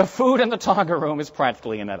 the food in the Tonga Room is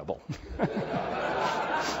practically inedible.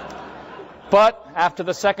 But after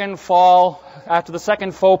the second faux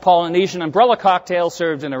Polynesian umbrella cocktail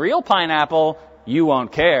served in a real pineapple, you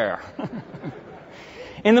won't care.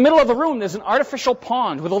 In the middle of the room, there's an artificial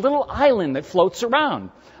pond with a little island that floats around.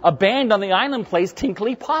 A band on the island plays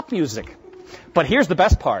tinkly pop music. But here's the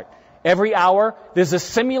best part. Every hour, there's a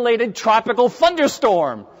simulated tropical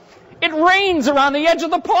thunderstorm. It rains around the edge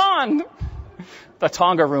of the pond. The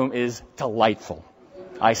Tonga Room is delightful.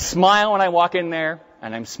 I smile when I walk in there,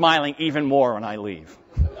 and I'm smiling even more when I leave.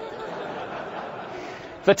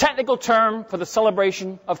 The technical term for the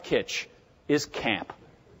celebration of kitsch is camp.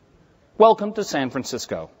 Welcome to San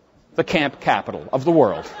Francisco, the camp capital of the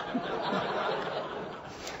world.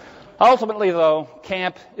 Ultimately, though,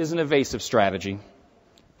 camp is an evasive strategy.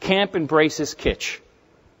 Camp embraces kitsch,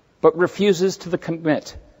 but refuses to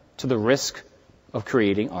commit to the risk of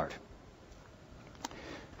creating art.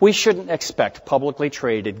 We shouldn't expect publicly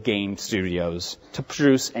traded game studios to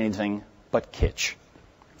produce anything but kitsch.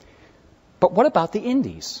 But what about the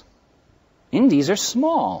indies? Indies are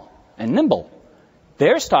small and nimble.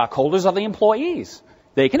 Their stockholders are the employees.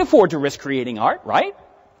 They can afford to risk creating art, right?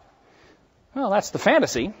 Well, that's the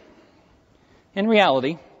fantasy. In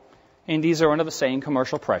reality, indies are under the same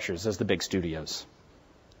commercial pressures as the big studios.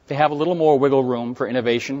 They have a little more wiggle room for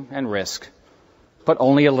innovation and risk, but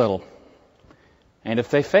only a little. And if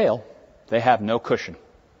they fail, they have no cushion.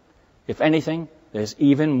 If anything, there's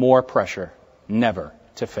even more pressure never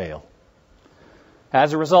to fail.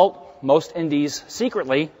 As a result, most indies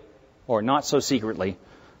secretly, or not so secretly,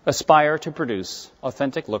 aspire to produce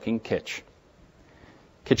authentic-looking kitsch.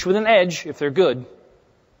 Kitsch with an edge, if they're good,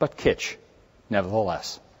 but kitsch,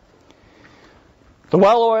 nevertheless. The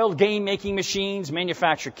well-oiled game-making machines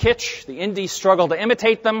manufacture kitsch. The indies struggle to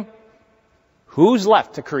imitate them. Who's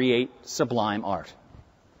left to create sublime art?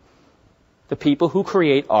 The people who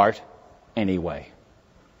create art anyway.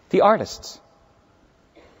 The artists.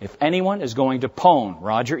 If anyone is going to pwn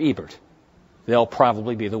Roger Ebert, they'll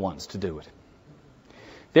probably be the ones to do it.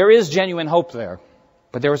 There is genuine hope there,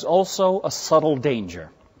 but there is also a subtle danger.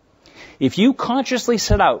 If you consciously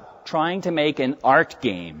set out trying to make an art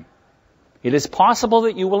game, it is possible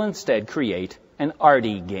that you will instead create an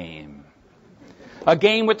arty game. A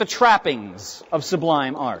game with the trappings of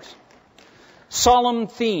sublime art. Solemn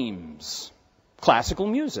themes, classical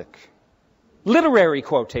music, literary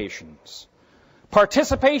quotations,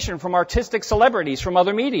 participation from artistic celebrities from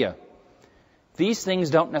other media. These things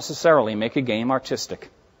don't necessarily make a game artistic.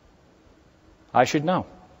 I should know.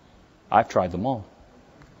 I've tried them all.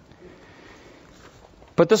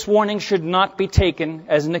 But this warning should not be taken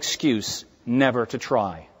as an excuse never to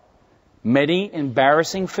try. Many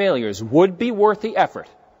embarrassing failures would be worth the effort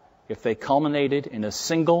if they culminated in a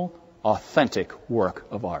single, authentic work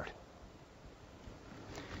of art.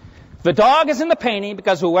 The dog is in the painting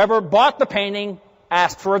because whoever bought the painting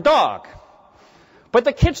asked for a dog. But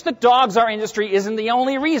the kitsch that dogs our industry isn't the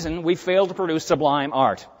only reason we fail to produce sublime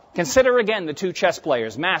art. Consider again the two chess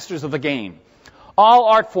players, masters of the game. All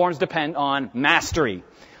art forms depend on mastery.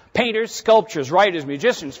 Painters, sculptors, writers,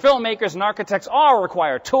 musicians, filmmakers, and architects all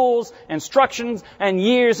require tools, instructions, and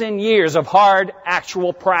years of hard,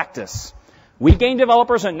 actual practice. We game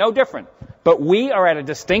developers are no different, but we are at a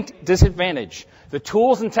distinct disadvantage. The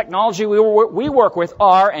tools and technology we work with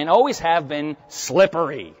are, and always have been,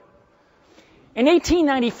 slippery. In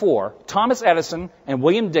 1894, Thomas Edison and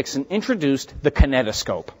William Dixon introduced the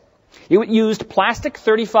kinetoscope. It used plastic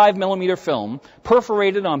 35mm film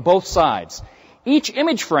perforated on both sides. Each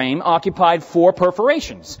image frame occupied 4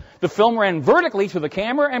 perforations. The film ran vertically through the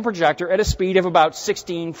camera and projector at a speed of about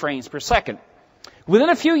 16 frames per second. Within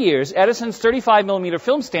a few years, Edison's 35mm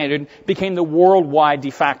film standard became the worldwide de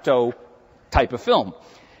facto type of film.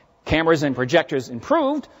 Cameras and projectors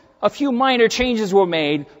improved. A few minor changes were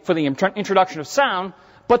made for the introduction of sound,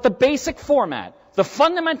 but the basic format, the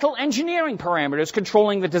fundamental engineering parameters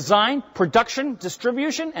controlling the design, production,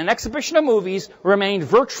 distribution, and exhibition of movies remained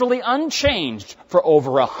virtually unchanged for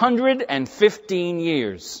over 115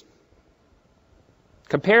 years.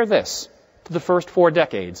 Compare this to the first 4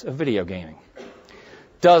 decades of video gaming.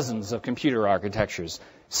 Dozens of computer architectures,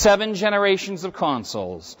 7 generations of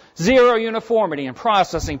consoles, 0 uniformity in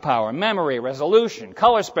processing power, memory, resolution,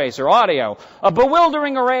 color space, or audio, a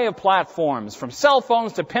bewildering array of platforms, from cell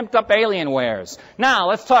phones to pimped-up Alienwares. Now,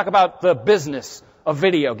 let's talk about the business of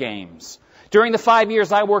video games. During the 5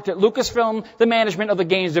 years I worked at Lucasfilm, the management of the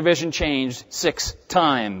games division changed 6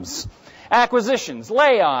 times. Acquisitions,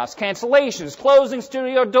 layoffs, cancellations, closing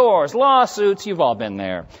studio doors, lawsuits, you've all been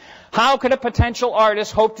there. How could a potential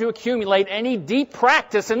artist hope to accumulate any deep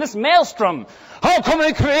practice in this maelstrom? How can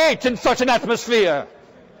we create in such an atmosphere?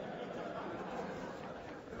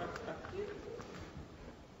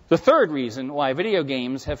 The third reason why video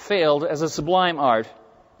games have failed as a sublime art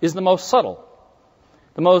is the most subtle,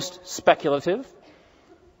 the most speculative,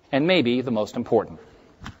 and maybe the most important.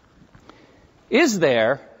 Is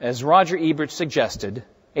there, as Roger Ebert suggested,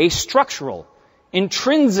 a structural,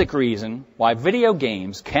 intrinsic reason why video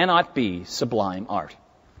games cannot be sublime art?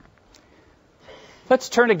 Let's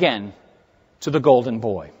turn again to the Golden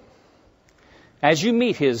Boy. As you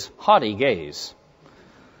meet his haughty gaze,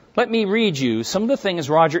 let me read you some of the things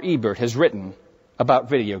Roger Ebert has written about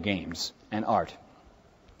video games and art.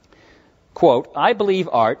 Quote, "I believe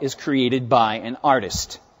art is created by an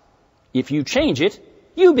artist. If you change it,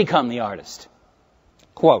 you become the artist."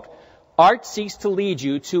 Quote, "Art seeks to lead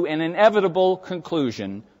you to an inevitable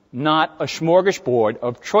conclusion, not a smorgasbord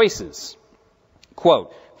of choices."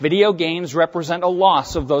 Quote, "Video games represent a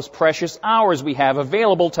loss of those precious hours we have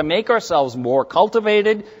available to make ourselves more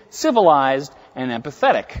cultivated, civilized, and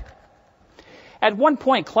empathetic." At one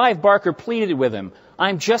point, Clive Barker pleaded with him,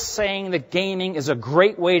 "I'm just saying that gaming is a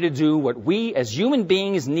great way to do what we as human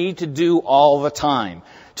beings need to do all the time,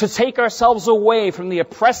 to take ourselves away from the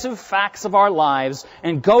oppressive facts of our lives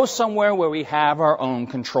and go somewhere where we have our own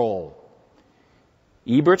control."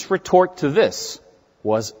 Ebert's retort to this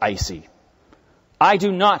was icy. "I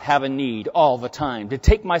do not have a need all the time to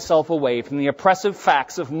take myself away from the oppressive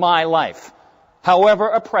facts of my life, however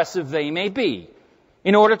oppressive they may be,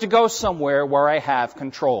 in order to go somewhere where I have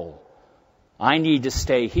control. I need to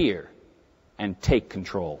stay here and take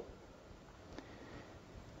control.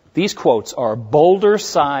 These quotes are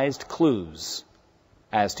boulder-sized clues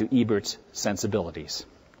as to Ebert's sensibilities.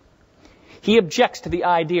 He objects to the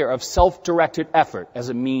idea of self-directed effort as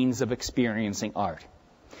a means of experiencing art.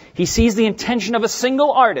 He sees the intention of a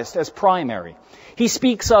single artist as primary. He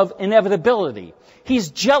speaks of inevitability.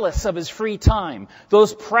 He's jealous of his free time,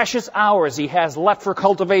 those precious hours he has left for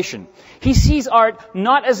cultivation. He sees art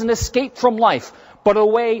not as an escape from life, but a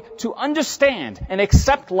way to understand and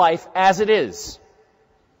accept life as it is.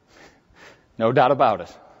 No doubt about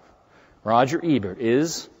it. Roger Ebert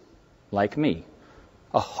is, like me,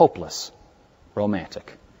 a hopeless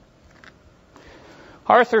romantic.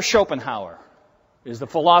 Arthur Schopenhauer is the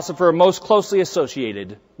philosopher most closely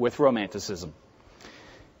associated with Romanticism.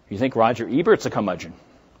 You think Roger Ebert's a curmudgeon?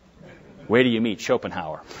 Where do you meet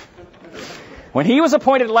Schopenhauer? When he was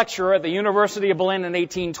appointed lecturer at the University of Berlin in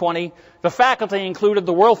 1820, the faculty included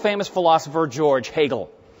the world-famous philosopher George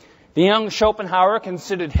Hegel. The young Schopenhauer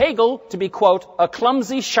considered Hegel to be, quote, a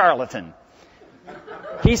clumsy charlatan.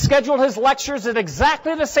 He scheduled his lectures at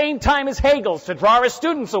exactly the same time as Hegel's to draw his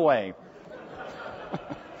students away.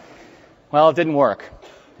 Well, it didn't work.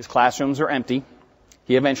 His classrooms were empty.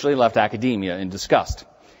 He eventually left academia in disgust.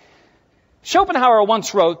 Schopenhauer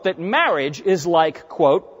once wrote that marriage is like,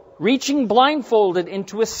 quote, reaching blindfolded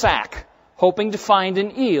into a sack, hoping to find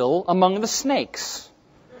an eel among the snakes.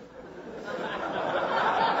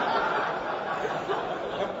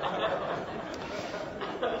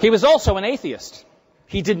 He was also an atheist.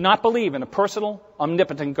 He did not believe in a personal,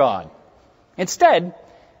 omnipotent God. Instead,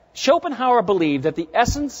 Schopenhauer believed that the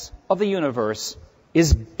essence of the universe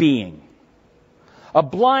is being. A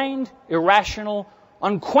blind, irrational,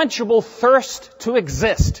 unquenchable thirst to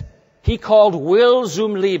exist he called Will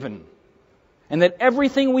zum Leben, and that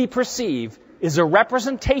everything we perceive is a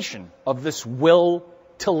representation of this will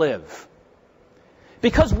to live.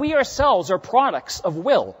 Because we ourselves are products of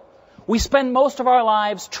will, we spend most of our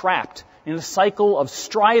lives trapped in a cycle of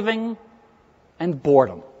striving and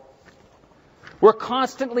boredom. We're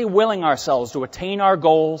constantly willing ourselves to attain our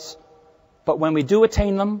goals, but when we do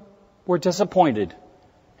attain them, we're disappointed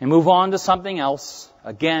and move on to something else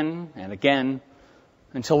again and again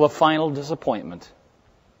until the final disappointment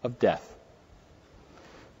of death.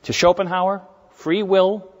 To Schopenhauer, free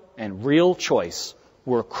will and real choice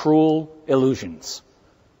were cruel illusions,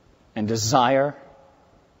 and desire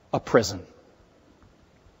a prison.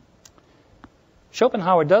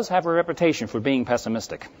 Schopenhauer does have a reputation for being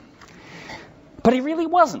pessimistic. But he really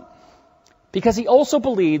wasn't, because he also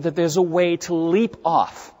believed that there's a way to leap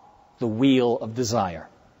off the wheel of desire.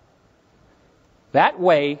 That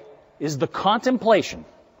way is the contemplation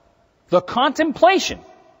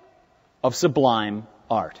of sublime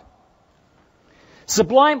art.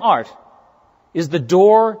 Sublime art is the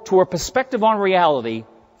door to a perspective on reality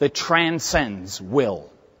that transcends will.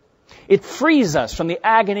 It frees us from the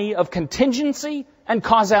agony of contingency and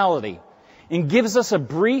causality and gives us a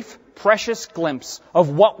brief, precious glimpse of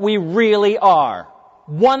what we really are.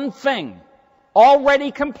 One thing,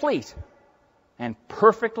 already complete and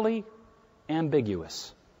perfectly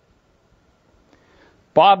ambiguous.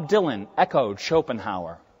 Bob Dylan echoed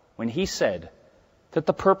Schopenhauer when he said that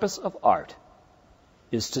the purpose of art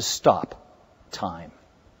is to stop time.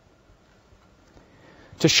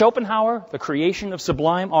 To Schopenhauer, the creation of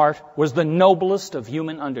sublime art was the noblest of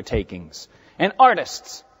human undertakings, and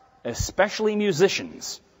artists, especially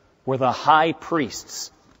musicians, were the high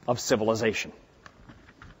priests of civilization.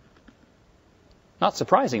 Not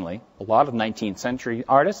surprisingly, a lot of 19th century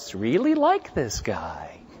artists really liked this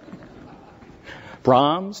guy.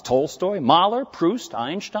 Brahms, Tolstoy, Mahler, Proust,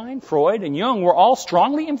 Einstein, Freud, and Jung were all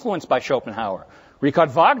strongly influenced by Schopenhauer.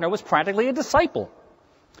 Richard Wagner was practically a disciple.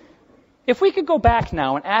 If we could go back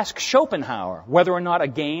now and ask Schopenhauer whether or not a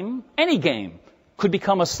game, any game, could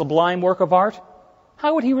become a sublime work of art,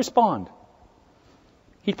 how would he respond?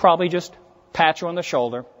 He'd probably just pat you on the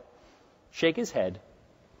shoulder, shake his head,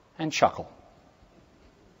 and chuckle.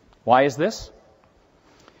 Why is this?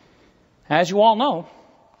 As you all know,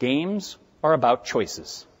 games are about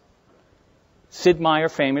choices. Sid Meier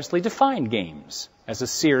famously defined games as a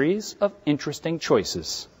series of interesting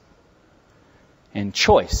choices. And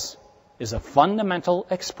choice is a fundamental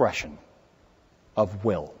expression of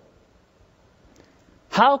will.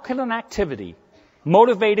 How can an activity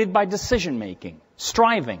motivated by decision-making,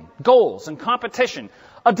 striving, goals, and competition,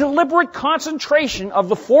 a deliberate concentration of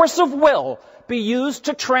the force of will, be used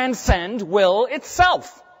to transcend will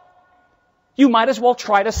itself? You might as well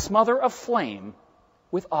try to smother a flame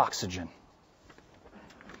with oxygen.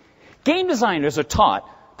 Game designers are taught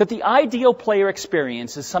that the ideal player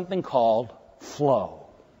experience is something called flow.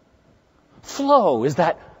 Flow is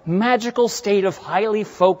that magical state of highly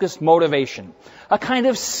focused motivation, a kind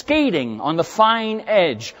of skating on the fine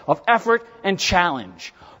edge of effort and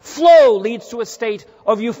challenge. Flow leads to a state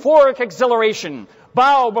of euphoric exhilaration.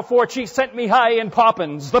 Bow before she sent me high in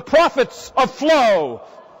Poppins, the prophets of flow.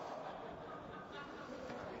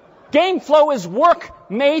 Game flow is work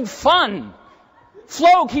made fun.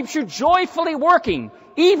 Flow keeps you joyfully working,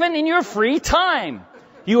 even in your free time.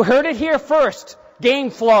 You heard it here first.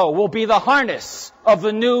 Game flow will be the harness of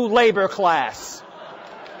the new labor class.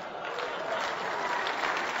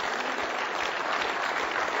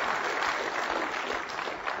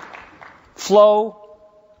 Flow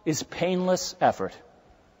is painless effort.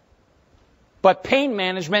 But pain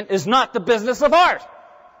management is not the business of art.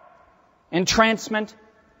 Entrancement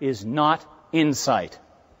is not insight.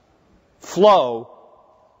 Flow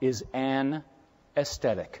is an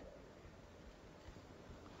aesthetic.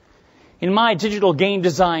 In my Digital Game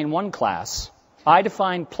Design 1 class, I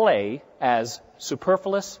defined play as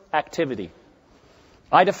superfluous activity.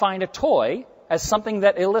 I defined a toy as something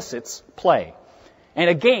that elicits play, and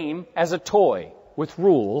a game as a toy with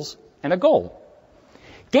rules and a goal.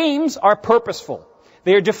 Games are purposeful.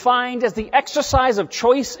 They are defined as the exercise of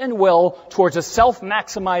choice and will towards a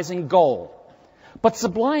self-maximizing goal. But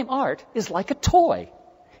sublime art is like a toy.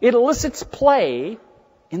 It elicits play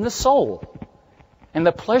in the soul. And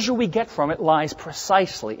the pleasure we get from it lies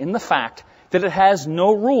precisely in the fact that it has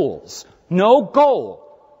no rules, no goal,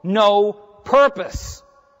 no purpose.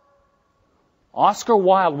 Oscar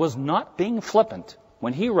Wilde was not being flippant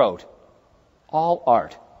when he wrote, "All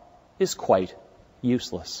art is quite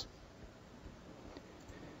useless."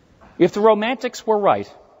 If the Romantics were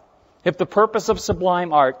right, if the purpose of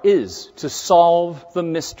sublime art is to solve the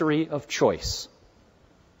mystery of choice,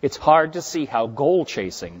 it's hard to see how goal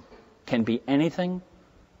chasing can be anything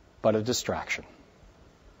but a distraction.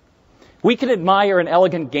 We can admire an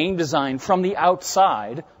elegant game design from the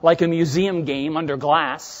outside, like a museum game under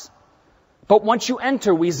glass. But once you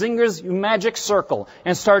enter Wiesinger's magic circle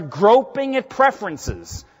and start groping at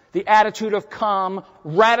preferences, the attitude of calm,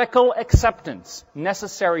 radical acceptance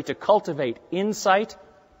necessary to cultivate insight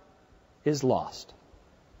is lost.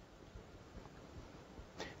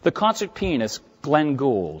 The concert pianist Glenn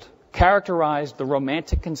Gould characterized the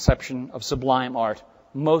Romantic conception of sublime art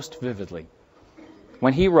most vividly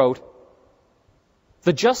when he wrote,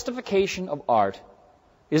 "The justification of art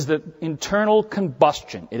is the internal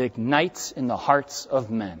combustion it ignites in the hearts of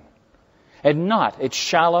men, and not its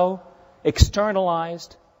shallow,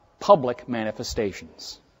 externalized, public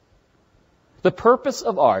manifestations. The purpose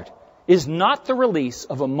of art is not the release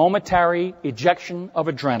of a momentary ejection of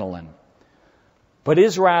adrenaline, but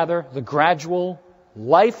is rather the gradual,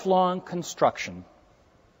 lifelong construction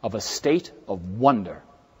of a state of wonder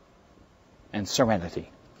and serenity."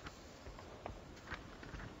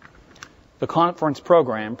 The conference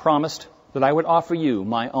program promised that I would offer you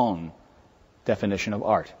my own definition of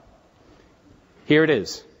art. Here it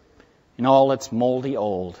is, in all its moldy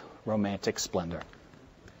old Romantic splendor.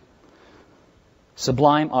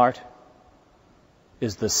 Sublime art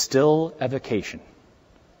is the still evocation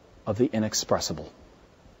of the inexpressible.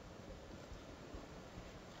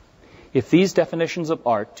 If these definitions of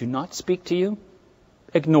art do not speak to you,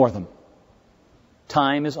 ignore them.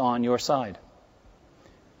 Time is on your side.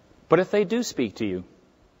 But if they do speak to you,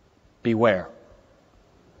 beware.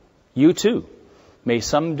 You too may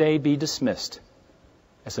someday be dismissed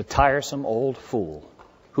as a tiresome old fool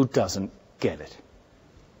who doesn't get it.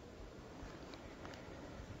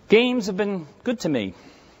 Games have been good to me.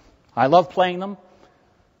 I love playing them,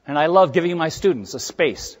 and I love giving my students a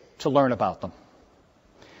space to learn about them.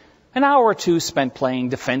 An hour or two spent playing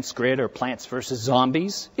Defense Grid or Plants vs.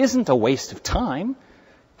 Zombies isn't a waste of time.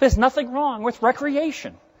 There's nothing wrong with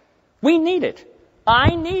recreation. We need it.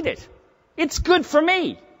 I need it. It's good for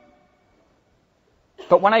me.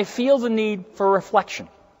 But when I feel the need for reflection,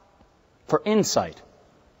 for insight,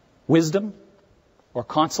 wisdom, or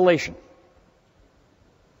consolation,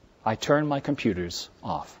 I turn my computers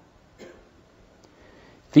off.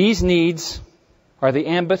 These needs are the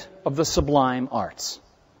ambit of the sublime arts,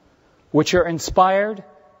 which are inspired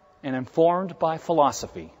and informed by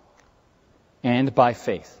philosophy and by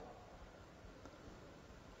faith.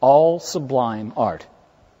 All sublime art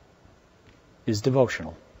is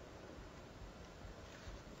devotional.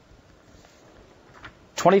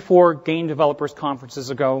 24 game developers conferences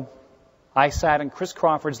ago, I sat in Chris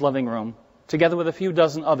Crawford's living room, together with a few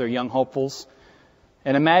dozen other young hopefuls,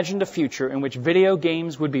 and imagined a future in which video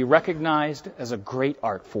games would be recognized as a great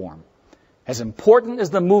art form, as important as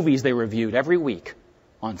the movies they reviewed every week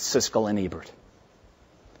on Siskel and Ebert.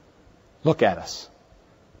 Look at us.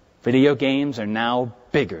 Video games are now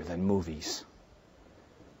bigger than movies.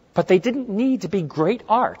 But they didn't need to be great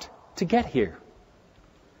art to get here.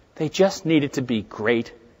 They just needed to be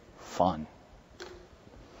great fun.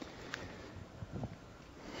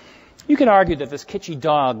 You can argue that this kitschy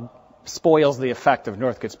dog spoils the effect of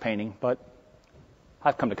Northcote's painting, but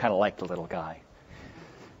I've come to kind of like the little guy.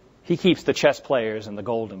 He keeps the chess players and the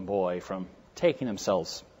golden boy from taking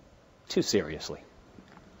themselves too seriously.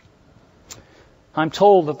 I'm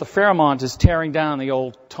told that the Fairmont is tearing down the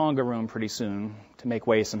old Tonga room pretty soon to make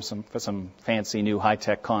way for some fancy new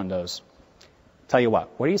high-tech condos. Tell you what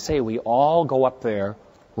do you say we all go up there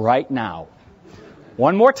right now,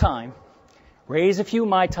 one more time, raise a few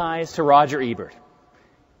Mai Tais to Roger Ebert,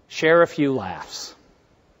 share a few laughs,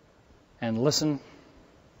 and listen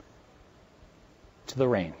to the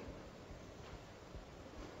rain.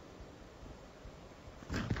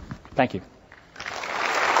 Thank you.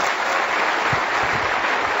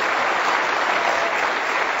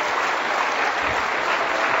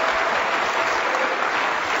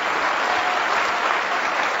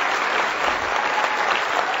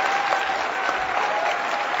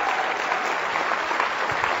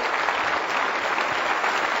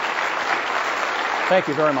 Thank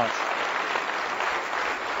you very much.